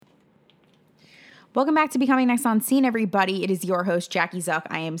Welcome back to Becoming Next on Scene, everybody. It is your host, Jackie Zuck.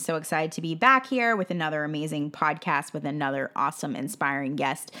 I am so excited to be back here with another amazing podcast with another awesome, inspiring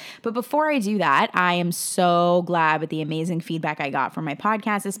guest. But before I do that, I am so glad with the amazing feedback I got from my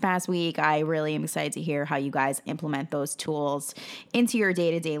podcast this past week. I really am excited to hear how you guys implement those tools into your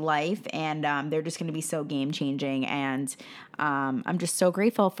day-to-day life. And they're just going to be so game-changing. And I'm just so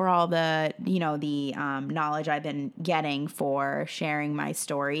grateful for all the, knowledge I've been getting for sharing my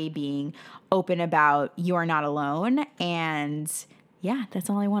story, being open about you're not alone. And yeah, that's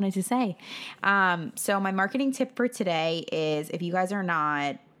all I wanted to say. So my marketing tip for today is if you guys are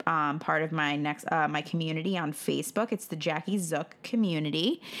not part of my community on Facebook. It's the Jackie Zuck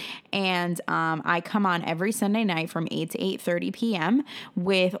community. And I come on every Sunday night from 8 to 8:30 p.m.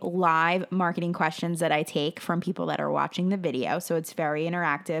 with live marketing questions that I take from people that are watching the video. So it's very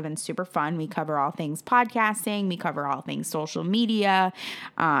interactive and super fun. We cover all things podcasting. We cover all things social media,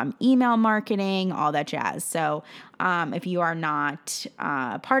 email marketing, all that jazz. So if you are not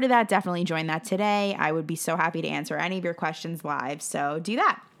part of that, definitely join that today. I would be so happy to answer any of your questions live. So do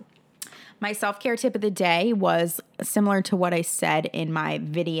that. My self-care tip of the day was similar to what I said in my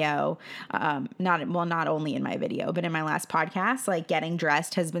video, not only in my video, but in my last podcast. Like, getting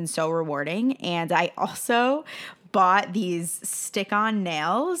dressed has been so rewarding. And I also bought these stick-on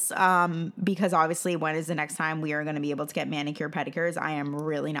nails because obviously when is the next time we are going to be able to get manicure pedicures? I am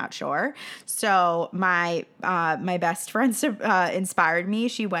really not sure. So my best friend inspired me.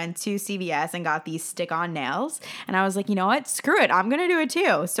 She went to CVS and got these stick-on nails, and I was like, you know what? Screw it. I'm going to do it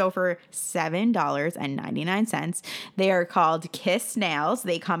too. So for $7.99, they are called Kiss Nails.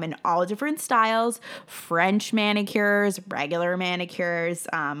 They come in all different styles, French manicures, regular manicures,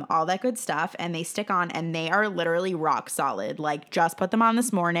 all that good stuff, and they stick on, and they are literally rock solid. Like, just put them on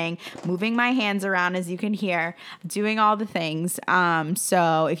this morning, moving my hands around as you can hear, doing all the things.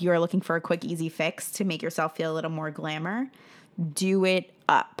 So if you are looking for a quick, easy fix to make yourself feel a little more glamour, do it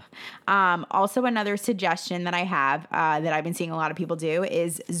up. Also, another suggestion that I have that I've been seeing a lot of people do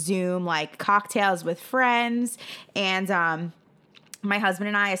is Zoom like cocktails with friends. And my husband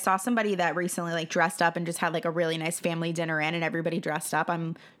and I saw somebody that recently like dressed up and just had like a really nice family dinner in, and everybody dressed up.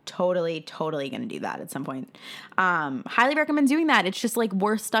 I'm totally going to do that at some point. Highly recommend doing that. It's just like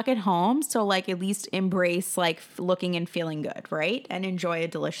we're stuck at home. So like at least embrace like looking and feeling good, right? And enjoy a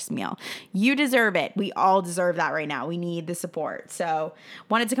delicious meal. You deserve it. We all deserve that right now. We need the support. So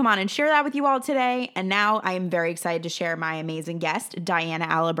wanted to come on and share that with you all today. And now I am very excited to share my amazing guest, Diana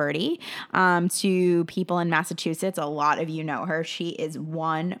Aliberti, to people in Massachusetts. A lot of you know her. She is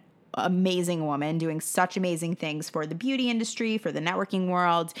one amazing woman doing such amazing things for the beauty industry, for the networking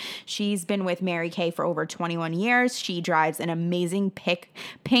world. She's been with Mary Kay for over 21 years. She drives an amazing pink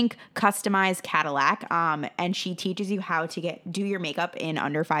customized Cadillac, and she teaches you how to do your makeup in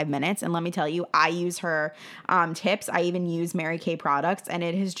under 5 minutes. And let me tell you, I use her tips. I even use Mary Kay products, and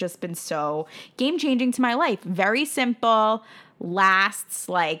it has just been so game-changing to my life. Very simple, lasts,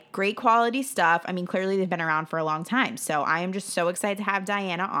 like great quality stuff. I mean, clearly they've been around for a long time. So I am just so excited to have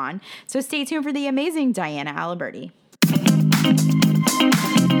Diana on. So stay tuned for the amazing Diana Aliberti.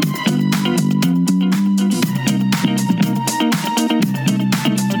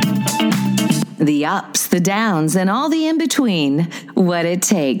 The ups, the downs, and all the in-between. What it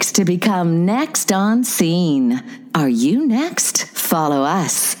takes to become next on scene. Are you next? Follow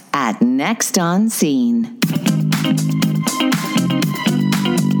us at Next on Scene.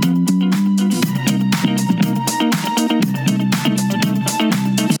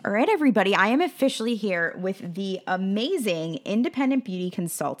 All right, everybody, I am officially here with the amazing independent beauty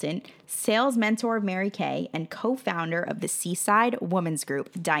consultant, sales mentor of Mary Kay, and co-founder of the Seaside Women's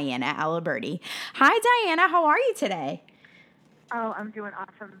Group, Diana Aliberti. Hi, Diana. How are you today? Oh, I'm doing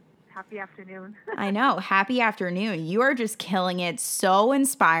awesome. Happy afternoon. I know. Happy afternoon. You are just killing it. So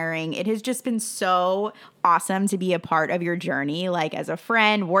inspiring. It has just been so awesome to be a part of your journey, like as a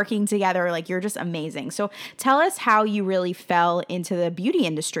friend, working together. Like, you're just amazing. So tell us how you really fell into the beauty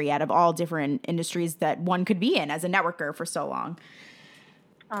industry out of all different industries that one could be in as a networker for so long.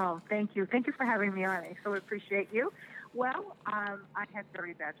 Oh, thank you. Thank you for having me on. I so appreciate you. Well, I had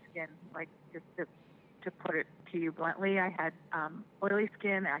very bad skin, like just to put it to you bluntly. I had oily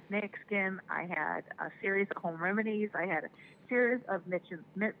skin, acneic skin. I had a series of home remedies. I had a series of mix and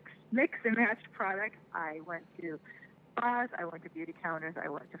match products. I went to spas. I went to beauty counters. I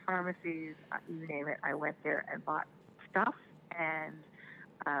went to pharmacies. You name it. I went there and bought stuff. And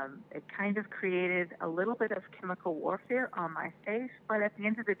it kind of created a little bit of chemical warfare on my face. But at the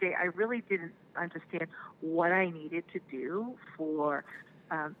end of the day, I really didn't understand what I needed to do for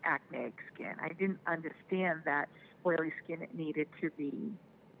acneic skin. I didn't understand that oily skin needed to be,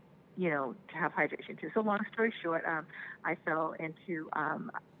 to have hydration too. So long story short, I fell into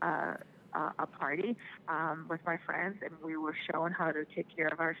a party with my friends, and we were shown how to take care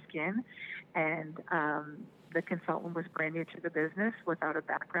of our skin. And the consultant was brand new to the business without a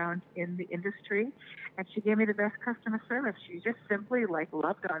background in the industry, and she gave me the best customer service. She just simply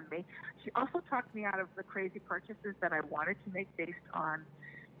loved on me. She also talked me out of the crazy purchases that I wanted to make based on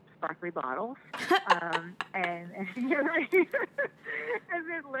sparkly bottles, and and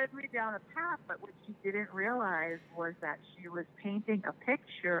it led me down a path. But what she didn't realize was that she was painting a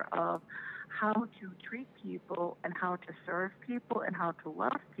picture of how to treat people and how to serve people and how to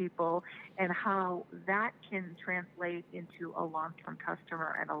love people and how that can translate into a long-term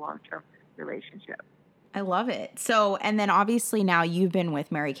customer and a long-term relationship. I love it. So, and then obviously now you've been with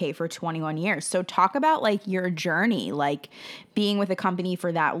Mary Kay for 21 years. So talk about your journey, being with a company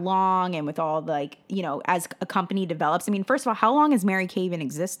for that long and with all as a company develops. I mean, first of all, how long has Mary Kay even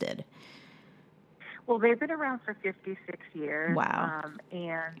existed? Well, they've been around for 56 years. Wow.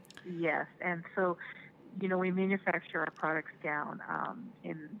 And yes. And so, we manufacture our products down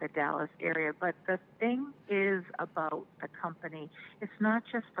in the Dallas area. But the thing is about the company, it's not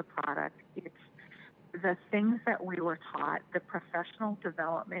just the product. It's the things that we were taught, the professional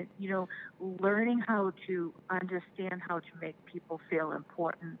development, learning how to understand how to make people feel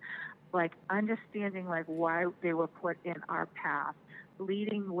important, understanding why they were put in our path,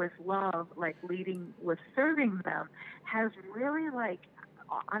 leading with love, leading with serving them, has really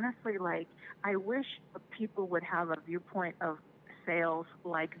honestly, I wish people would have a viewpoint of sales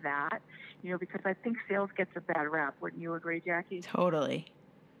like that, because I think sales gets a bad rap. Wouldn't you agree, Jackie? Totally.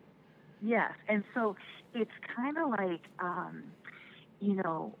 Yes, and so it's kind of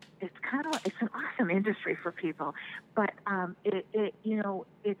it's an awesome industry for people, but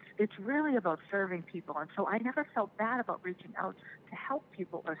it's really about serving people, and so I never felt bad about reaching out to help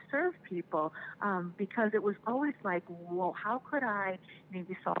people or serve people, because it was always well, how could I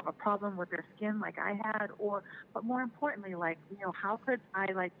maybe solve a problem with their skin like I had, but more importantly, how could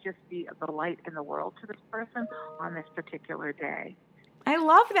I just be the light in the world to this person on this particular day. I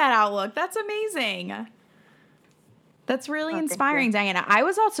love that outlook. That's amazing. That's really inspiring, Diana. I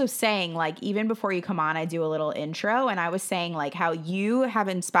was also saying, even before you come on, I do a little intro, and I was saying, how you have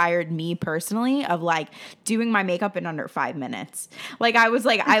inspired me personally of, doing my makeup in under 5 minutes. I was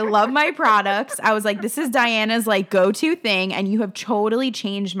I love my products. I was this is Diana's, go-to thing, and you have totally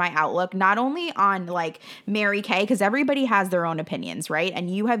changed my outlook, not only on, Mary Kay, because everybody has their own opinions, right? And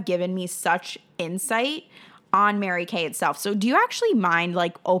you have given me such insight on Mary Kay itself. So do you actually mind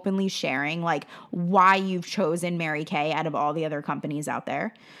openly sharing why you've chosen Mary Kay out of all the other companies out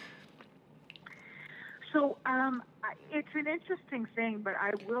there? So it's an interesting thing, but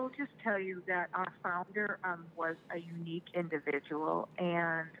I will just tell you that our founder was a unique individual,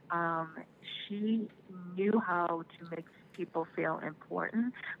 and she knew how to make people feel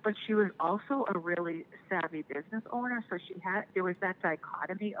important, but she was also a really savvy business owner. So there was that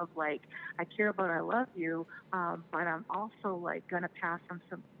dichotomy of I care about, I love you, but I'm also going to pass on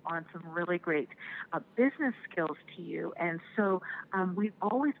some really great business skills to you. And so we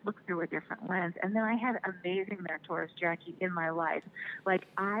always looked through a different lens. And then I had amazing mentors, Jackie, in my life.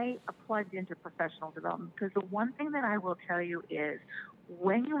 I plugged into professional development, because the one thing that I will tell you is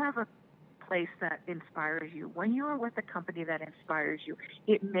when you have a place that inspires you, when you are with a company that inspires you,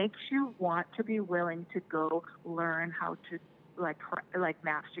 it makes you want to be willing to go learn how to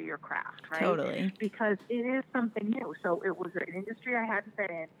master your craft, right? Totally. Because it is something new. So it was an industry I hadn't been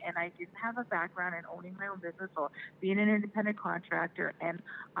in, and I didn't have a background in owning my own business or being an independent contractor and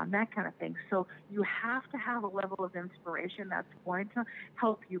that kind of thing. So you have to have a level of inspiration that's going to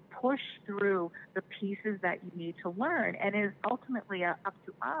help you push through the pieces that you need to learn, and it is ultimately up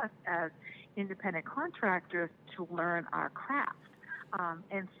to us as independent contractors to learn our craft.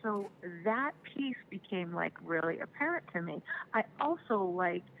 And so that piece became really apparent to me. I also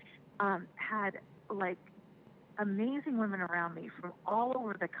had amazing women around me from all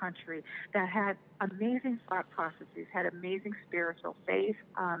over the country that had amazing thought processes, had amazing spiritual faith,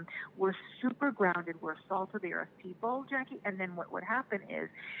 were super grounded, were salt of the earth people, Jackie. And then what would happen is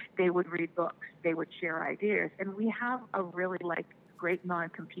they would read books, they would share ideas, and we have a really great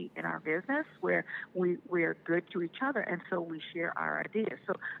non-compete in our business where we're good to each other, and so we share our ideas.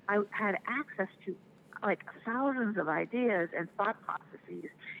 So I had access to thousands of ideas and thought processes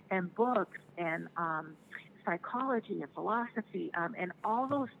and books and psychology and philosophy and all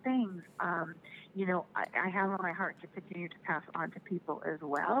those things. I have on my heart to continue to pass on to people as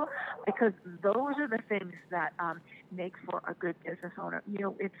well, because those are the things that make for a good business owner.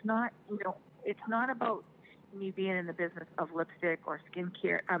 It's not about me being in the business of lipstick or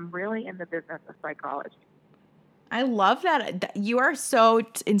skincare. I'm really in the business of psychology. I love that. You are so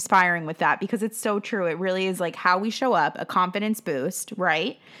inspiring with that because it's so true. It really is like how we show up, a confidence boost,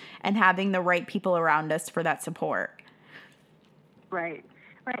 right? And having the right people around us for that support. Right.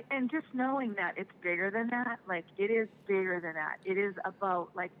 Right. And just knowing that it's bigger than that, like it is bigger than that. It is about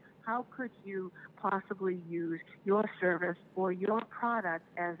like, how could you possibly use your service or your product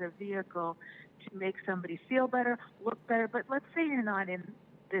as a vehicle to make somebody feel better, look better? But let's say you're not in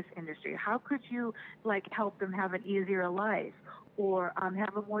this industry. How could you like help them have an easier life, or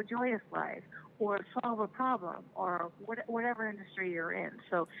have a more joyous life, or solve a problem, or whatever industry you're in?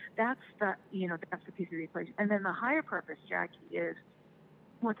 So that's the that's the piece of the equation. And then the higher purpose, Jackie, is,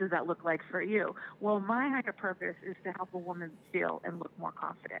 what does that look like for you? Well, my higher purpose is to help a woman feel and look more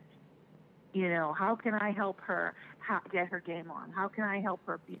confident. How can I help her get her game on? How can I help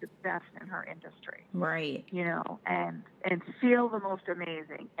her be the best in her industry? Right. And feel the most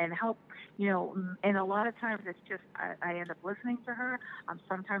amazing and help, and a lot of times it's just, I end up listening to her.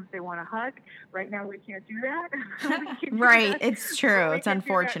 Sometimes they want a hug. Right now we can't do that. Right. It's true. It's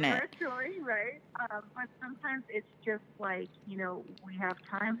unfortunate. Virtually, right? But sometimes it's just like, we have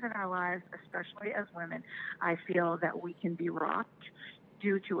times in our lives, especially as women, I feel that we can be rocked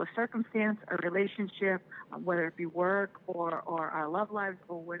due to a circumstance, a relationship, whether it be work or our love lives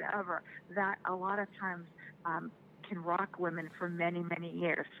or whatever, that a lot of times can rock women for many, many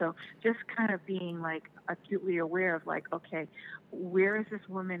years. So just kind of being like acutely aware of like, okay, where is this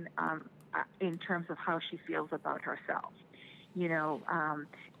woman in terms of how she feels about herself?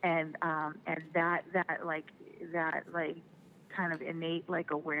 And that kind of innate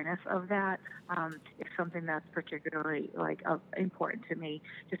like awareness of that is something that's particularly like important to me,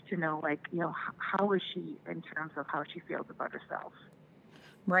 just to know like, how is she in terms of how she feels about herself.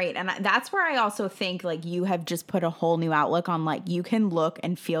 Right. And that's where I also think like you have just put a whole new outlook on like you can look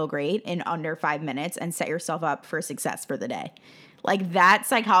and feel great in under 5 minutes and set yourself up for success for the day. Like that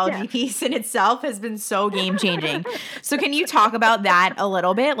psychology piece in itself has been so game changing. So can you talk about that a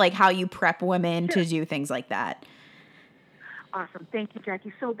little bit? Like how you prep women to do things like that? Awesome. Thank you,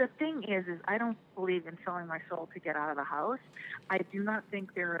 Jackie. So the thing is I don't believe in selling my soul to get out of the house. I do not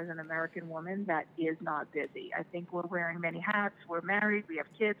think there is an American woman that is not busy. I think we're wearing many hats. We're married. We have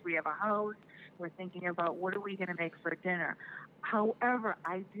kids. We have a house. We're thinking about what are we going to make for dinner. However,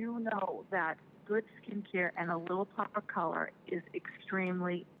 I do know that good skincare and a little pop of color is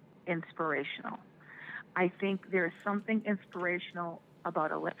extremely inspirational. I think there's something inspirational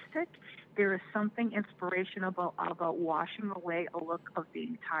about a lipstick. There is something inspirational about washing away a look of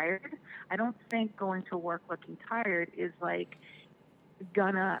being tired. I don't think going to work looking tired is like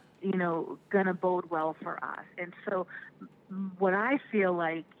gonna bode well for us. And so what I feel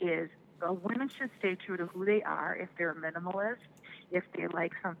like is women should stay true to who they are. If they're a minimalist, if they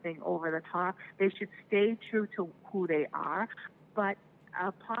like something over the top, they should stay true to who they are. But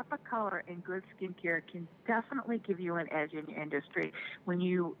a pop of color and good skincare can definitely give you an edge in your industry. When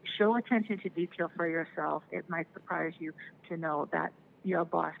you show attention to detail for yourself, it might surprise you to know that your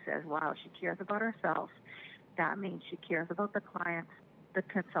boss says, wow, she cares about herself. That means she cares about the clients, the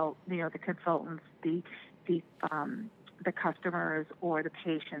consultants, the customers or the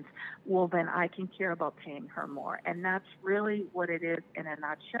patients. Well, then I can care about paying her more. And that's really what it is in a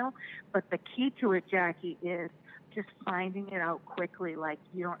nutshell. But the key to it, Jackie, is just finding it out quickly. Like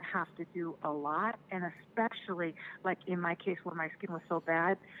you don't have to do a lot. And especially like in my case where my skin was so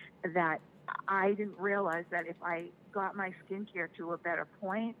bad that I didn't realize that if I got my skincare to a better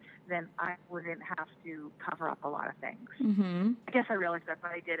point, then I wouldn't have to cover up a lot of things. Mm-hmm. I guess I realized that,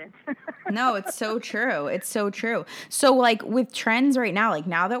 but I didn't. No, it's so true. It's so true. So like with trends right now, like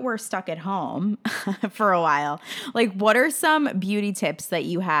now that we're stuck at home for a while, like what are some beauty tips that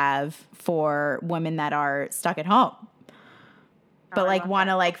you have for women that are stuck at home, but like want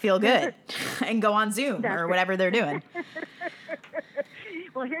to like feel good and go on Zoom or whatever they're doing?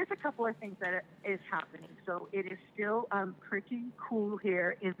 Well, here's a couple of things that is happening. So it is still pretty cool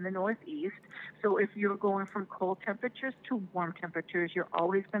here in the Northeast. So if you're going from cold temperatures to warm temperatures, you're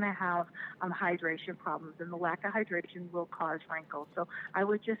always going to have hydration problems, and the lack of hydration will cause wrinkles. So I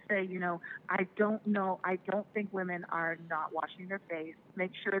would just say, I don't think women are not washing their face.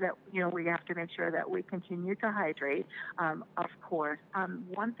 Make sure that, we have to make sure that we continue to hydrate, of course.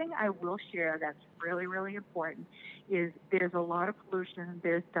 One thing I will share that's really, really important is there's a lot of pollution,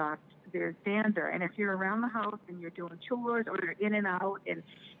 there's dust, there's dander. And if you're around the house and you're doing chores or you're in and out and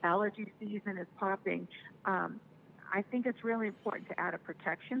allergy season is popping, I think it's really important to add a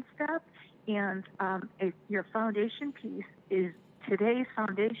protection step. And if your foundation piece is today's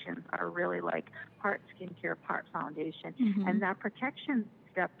foundations are really like part skincare, part foundation. Mm-hmm. And that protection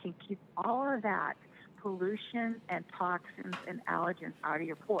step can keep all of that pollution and toxins and allergens out of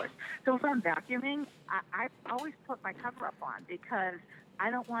your pores. So if I'm vacuuming, I always put my cover up on because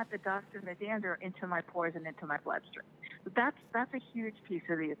I don't want the dust and the dander into my pores and into my bloodstream. That's a huge piece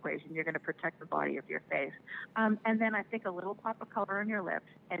of the equation. You're going to protect the body of your face. And then I think a little pop of color on your lips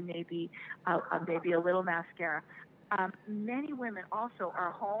and maybe a little mascara. Many women also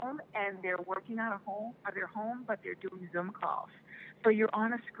are home and they're working out of their home, but they're doing Zoom calls. So you're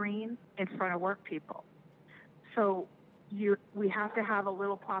on a screen in front of work people. So we have to have a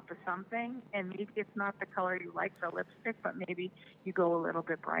little pop of something, and maybe it's not the color you like for lipstick, but maybe you go a little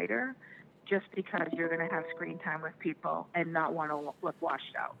bit brighter just because you're going to have screen time with people and not want to look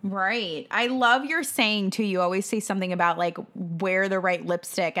washed out. Right. I love your saying too. You always say something about like wear the right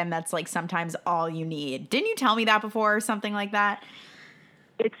lipstick, and that's like sometimes all you need. Didn't you tell me that before or something like that?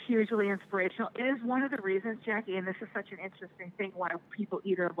 It's hugely inspirational. It is one of the reasons, Jackie, and this is such an interesting thing, why people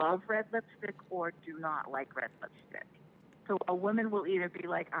either love red lipstick or do not like red lipstick. So a woman will either be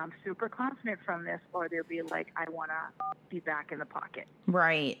like, I'm super confident from this, or they'll be like, I want to be back in the pocket.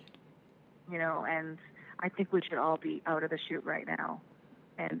 Right. You know, and I think we should all be out of the chute right now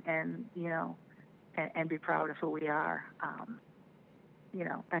and you know, and be proud of who we are, you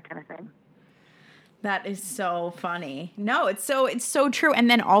know, that kind of thing. That is so funny. No, it's so true. And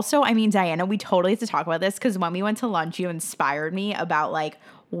then also, I mean, Diana, we totally have to talk about this because when we went to lunch, you inspired me about like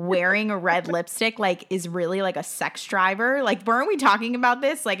wearing a red lipstick, like is really like a sex driver. Like, weren't we talking about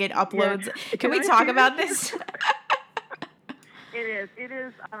this? Like it uploads. Yeah. Can we talk about this? It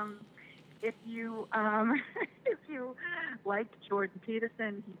is. If you like Jordan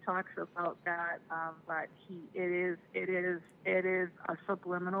Peterson, he talks about that. But it is a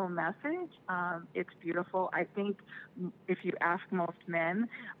subliminal message. It's beautiful. I think if you ask most men,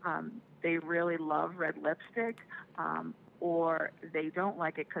 they really love red lipstick, or they don't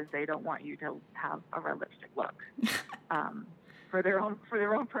like it because they don't want you to have a red lipstick look. For their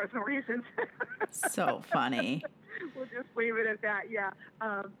own personal reasons. So funny. We'll just leave it at that. Yeah.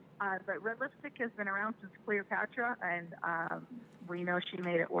 But red lipstick has been around since Cleopatra, and we know she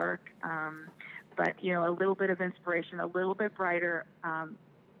made it work. But, you know, a little bit of inspiration, a little bit brighter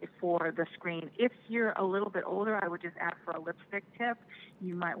for the screen. If you're a little bit older, I would just add for a lipstick tip,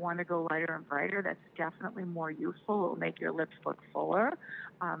 you might want to go lighter and brighter. That's definitely more useful. It will make your lips look fuller.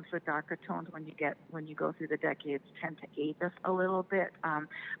 So darker tones when you go through the decades tend to age us a little bit.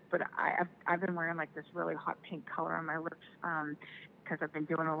 But I've been wearing like this really hot pink color on my lips because I've been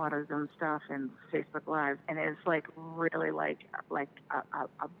doing a lot of Zoom stuff and Facebook Live, and it's like really like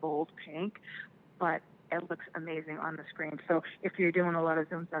a bold pink, but it looks amazing on the screen. So if you're doing a lot of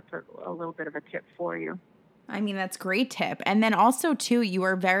Zooms, that's a little bit of a tip for you. I mean, that's a great tip. And then also too, you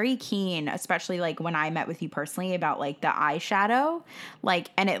were very keen, especially like when I met with you personally, about like the eyeshadow, like,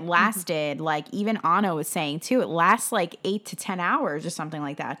 and it lasted like, even Anna was saying too, it lasts like 8 to 10 hours or something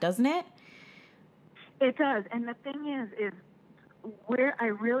like that, doesn't it? It does. And the thing is where I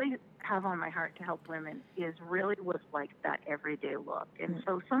really have on my heart to help women is really with like that everyday look. And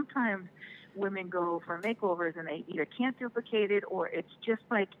so sometimes women go for makeovers and they either can't duplicate it, or it's just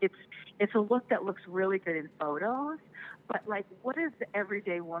like it's a look that looks really good in photos, but like, what is the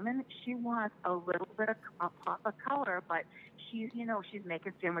everyday woman? She wants a little bit of a pop of color, but she's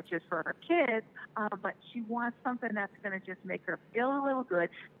making sandwiches for her kids, but she wants something that's going to just make her feel a little good,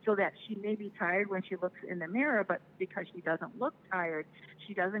 so that she may be tired when she looks in the mirror, but because she doesn't look tired,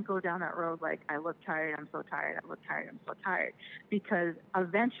 she doesn't go down that road like, I look tired, I'm so tired, I look tired, I'm so tired, because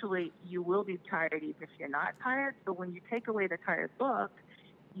eventually you will be tired even if you're not tired. So when you take away the tired look,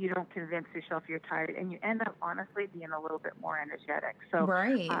 you don't convince yourself you're tired, and you end up honestly being a little bit more energetic. So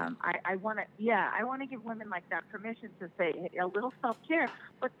right. I want to give women like that permission to say, hey, a little self-care,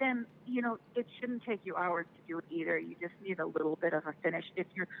 but then, it shouldn't take you hours to do it either. You just need a little bit of a finish. If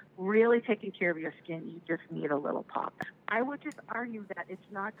you're really taking care of your skin, you just need a little pop. I would just argue that it's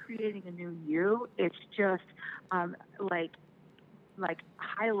not creating a new you. It's just like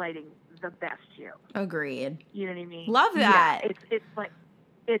highlighting the best you. Agreed. You know what I mean? Love that. Yeah,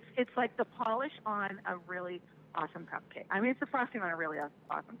 it's like the polish on a really awesome cupcake. I mean, it's the frosting on a really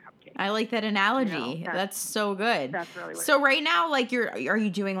awesome cupcake. I like that analogy. That's so good. That's really what so right now, like, are you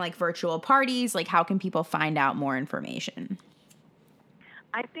doing like virtual parties? Like, how can people find out more information?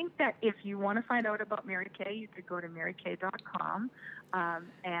 I think that if you want to find out about Mary Kay, you could go to marykay.com,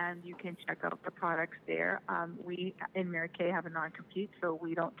 and you can check out the products there. We in Mary Kay have a non-compete, so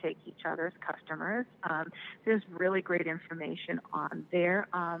we don't take each other's customers. There's really great information on there.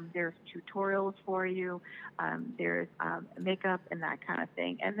 There's tutorials for you. There's makeup and that kind of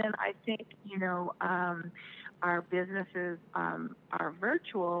thing. And then I think, our businesses are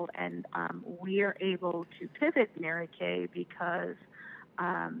virtual, and we are able to pivot Mary Kay because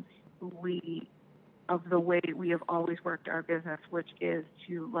of the way we have always worked our business, which is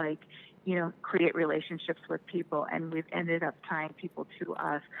to create relationships with people, and we've ended up tying people to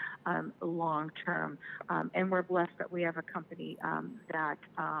us long term. And we're blessed that we have a company that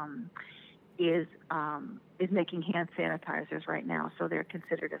is making hand sanitizers right now, so they're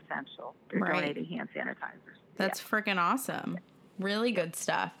considered essential. They're donating hand sanitizers. That's freaking awesome. Really good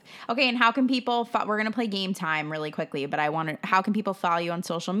stuff. Okay, and how can people we're going to play game time really quickly, but how can people follow you on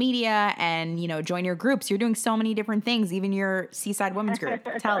social media and, join your groups? You're doing so many different things, even your Seaside Women's Group.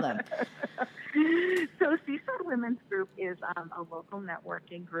 Tell them. So Seaside Women's Group is a local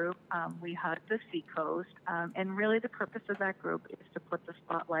networking group. We hug the seacoast, and really the purpose of that group is to put the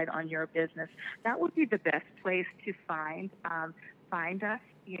spotlight on your business. That would be the best place to find us.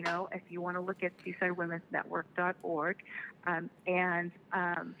 If you want to look at seasidewomensnetwork.org, and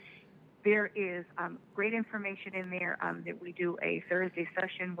there is great information in there that we do a Thursday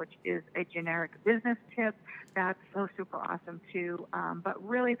session, which is a generic business tip. That's so super awesome too. But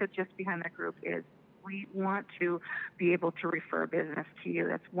really the gist behind that group is we want to be able to refer business to you.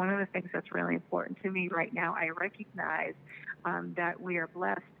 That's one of the things that's really important to me right now. I recognize that we are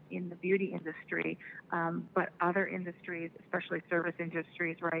blessed in the beauty industry, but other industries, especially service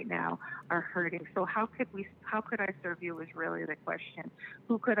industries right now, are hurting. So how could I serve you is really the question.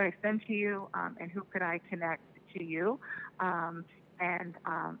 Who could I send to you, and who could I connect to you? And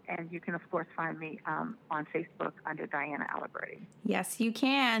you can, of course, find me on Facebook under Diana Aliberti. Yes, you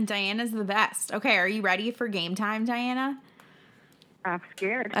can. Diana's the best. Okay, are you ready for game time, Diana? I'm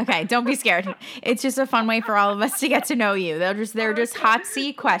scared. Okay, don't be scared. It's just a fun way for all of us to get to know you. They're just hot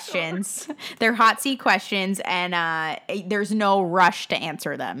seat questions. They're hot seat questions, and there's no rush to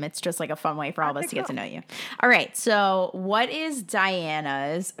answer them. It's just like a fun way for all of us to get to know you. All right, so what is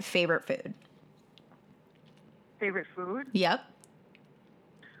Diana's favorite food? Favorite food? Yep.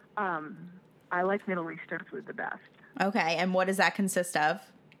 I like Middle Eastern food the best. Okay, and what does that consist of?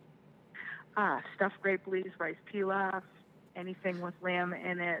 Stuffed grape leaves, rice pilaf, anything with lamb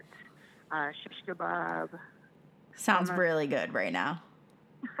in it, shish kebab. Sounds really good right now.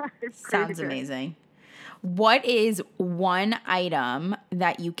 Sounds amazing. What is one item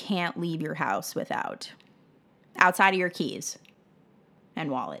that you can't leave your house without, outside of your keys and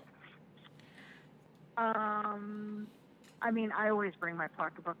wallet? I always bring my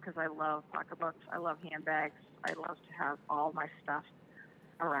pocketbook because I love pocketbooks. I love handbags. I love to have all my stuff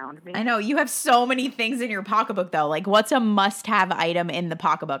around me. I know. You have so many things in your pocketbook, though. Like, what's a must-have item in the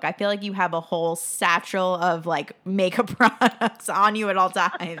pocketbook? I feel like you have a whole satchel of, makeup products on you at all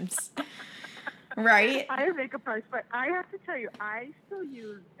times. Right? I have makeup products, but I have to tell you, I still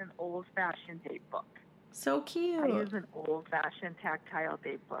use an old-fashioned date book. So cute. I use an old-fashioned tactile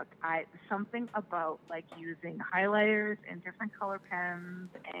date book. Something about using highlighters and different color pens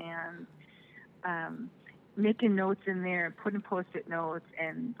and making notes in there and putting Post-it notes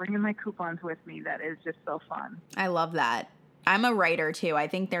and bringing my coupons with me. That is just so fun. I love that. I'm a writer too. I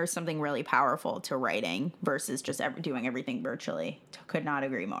think there's something really powerful to writing versus just doing everything virtually. Could not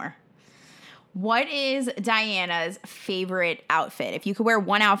agree more. What is Diana's favorite outfit? If you could wear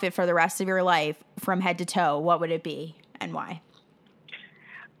one outfit for the rest of your life from head to toe, what would it be and why?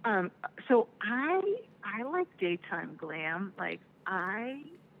 So I like daytime glam. I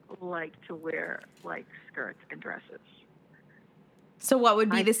like to wear skirts and dresses. So what would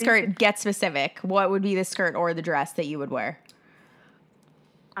be the skirt? Get specific. What would be the skirt or the dress that you would wear?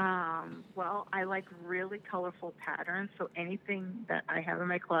 Well, I like really colorful patterns. So anything that I have in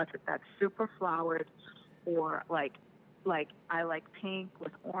my closet that's super flowered, or I like pink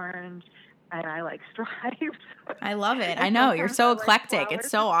with orange, and I like stripes. I love it. I know. You're so eclectic.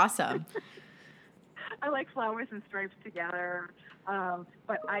 It's so awesome. I like flowers and stripes together.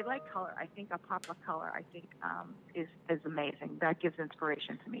 But I like color. I think a pop of color, is amazing. That gives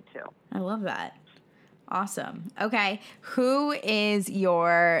inspiration to me too. I love that. Awesome. Okay. Who is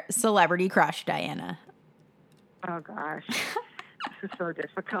your celebrity crush, Diana? Oh, gosh. This is so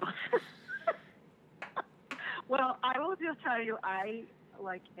difficult. Well, I will just tell you, I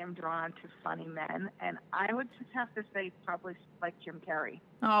am drawn to funny men, and I would just have to say probably like Jim Carrey.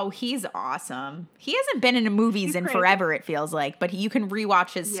 Oh, he's awesome. He hasn't been in movies He's in great. forever, it feels like, but you can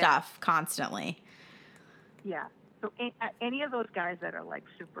rewatch his stuff constantly. Yeah. So any of those guys that are like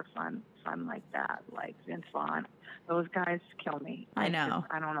super fun like that, like Vince Vaughn, those guys kill me. I know.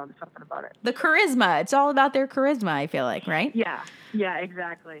 I don't know, there's something about it. The charisma. It's all about their charisma, I feel like, right? Yeah. Yeah,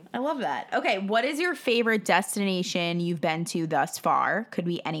 exactly. I love that. Okay, what is your favorite destination you've been to thus far? Could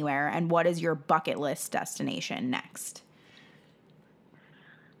be anywhere. And what is your bucket list destination next?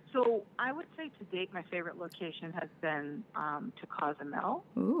 So I would say to date, my favorite location has been to Cozumel.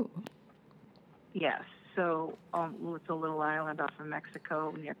 Ooh. Yes. So it's a little island off of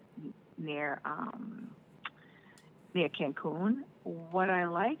Mexico near Cancun. What I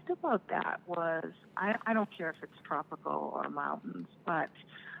liked about that was I don't care if it's tropical or mountains, but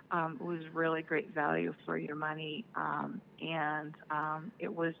it was really great value for your money, and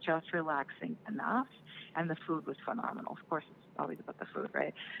it was just relaxing enough, and the food was phenomenal. Of course, it's always about the food,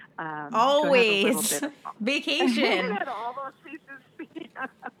 right? Always. Vacation. All those pieces.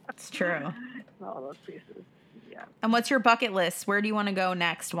 It's true. All those pieces, yeah. And what's your bucket list? Where do you want to go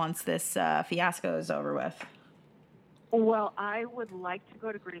next once this fiasco is over with? Well, I would like to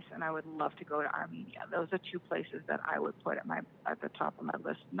go to Greece, and I would love to go to Armenia. Those are two places that I would put at the top of my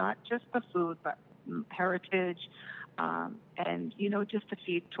list. Not just the food, but heritage, and just to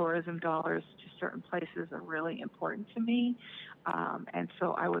feed tourism dollars to certain places are really important to me. And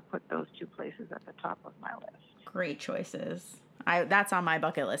so I would put those two places at the top of my list. Great choices. That's on my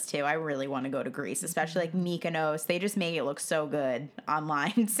bucket list too. I really want to go to Greece, especially like Mykonos. They just make it look so good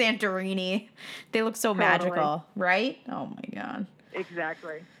online. Santorini, they look so magical, right? Oh my God.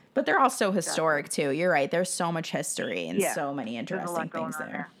 Exactly. But they're all so historic too. You're right. There's so much history and so many interesting things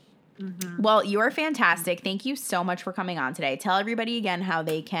there. Mm-hmm. Well, you are fantastic. Thank you so much for coming on today. Tell everybody again how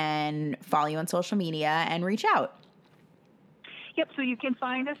they can follow you on social media and reach out. Yep, so you can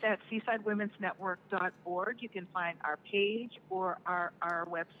find us at seasidewomensnetwork.org. You can find our page or our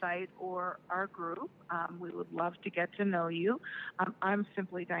website or our group. We would love to get to know you. I'm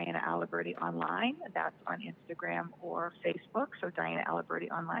simply Diana Aliberti Online. That's on Instagram or Facebook. So Diana Aliberti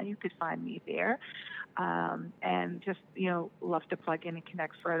Online, you could find me there. And just, love to plug in and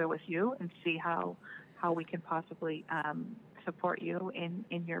connect further with you and see how we can possibly support you in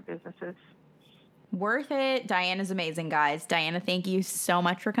your businesses. Worth it. Diana's amazing, guys. Diana, thank you so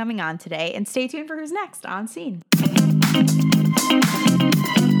much for coming on today, and stay tuned for who's next on Scene.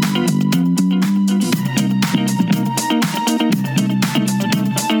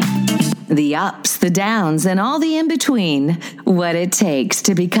 The ups, the downs, and all the in-between. What it takes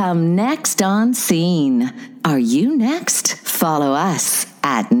to become next on Scene. Are you next? Follow us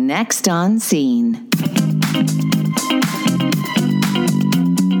at Next on Scene.